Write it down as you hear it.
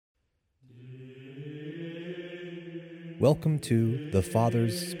Welcome to The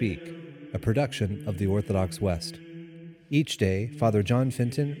Fathers Speak, a production of the Orthodox West. Each day, Father John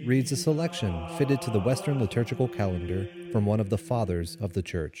Fenton reads a selection fitted to the Western liturgical calendar from one of the Fathers of the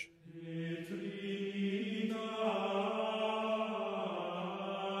Church.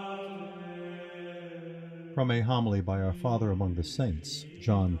 From a homily by our Father among the Saints,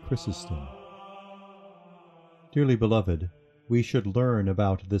 John Chrysostom. Dearly beloved, we should learn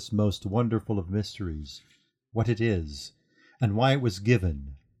about this most wonderful of mysteries, what it is, and why it was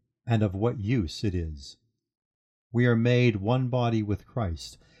given, and of what use it is. We are made one body with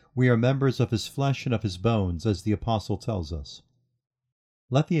Christ. We are members of his flesh and of his bones, as the Apostle tells us.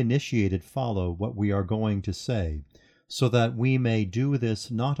 Let the initiated follow what we are going to say, so that we may do this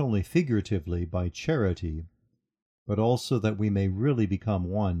not only figuratively by charity, but also that we may really become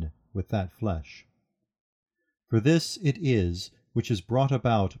one with that flesh. For this it is which is brought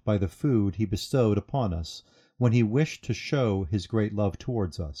about by the food he bestowed upon us when he wished to show his great love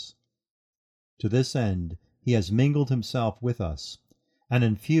towards us. To this end he has mingled himself with us, and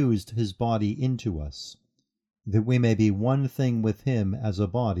infused his body into us, that we may be one thing with him as a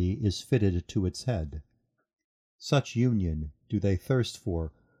body is fitted to its head. Such union do they thirst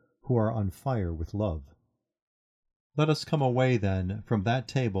for who are on fire with love. Let us come away then from that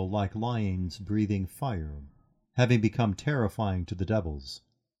table like lions breathing fire, having become terrifying to the devils.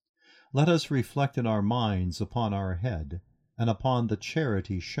 Let us reflect in our minds upon our head, and upon the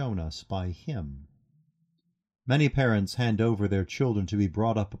charity shown us by him. Many parents hand over their children to be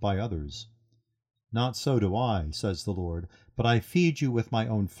brought up by others. Not so do I, says the Lord, but I feed you with my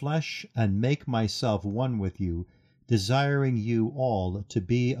own flesh, and make myself one with you, desiring you all to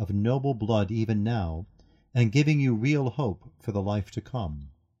be of noble blood even now, and giving you real hope for the life to come.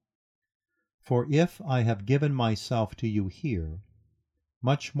 For if I have given myself to you here,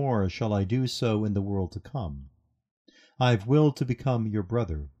 much more shall I do so in the world to come. I have willed to become your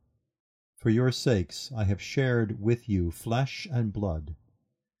brother. For your sakes I have shared with you flesh and blood.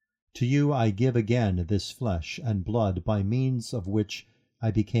 To you I give again this flesh and blood by means of which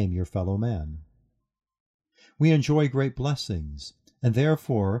I became your fellow man. We enjoy great blessings, and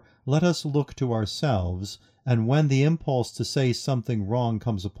therefore let us look to ourselves, and when the impulse to say something wrong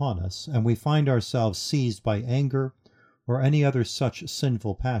comes upon us, and we find ourselves seized by anger or any other such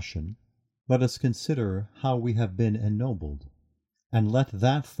sinful passion, let us consider how we have been ennobled, and let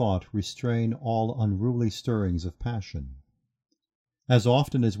that thought restrain all unruly stirrings of passion. As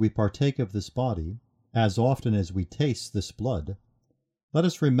often as we partake of this body, as often as we taste this blood, let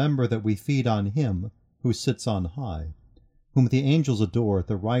us remember that we feed on him who sits on high, whom the angels adore at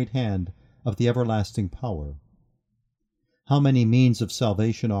the right hand of the everlasting power. How many means of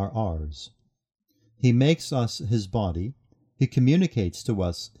salvation are ours! He makes us his body, he communicates to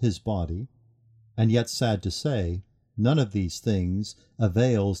us his body, and yet, sad to say, none of these things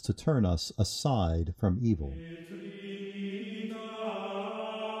avails to turn us aside from evil.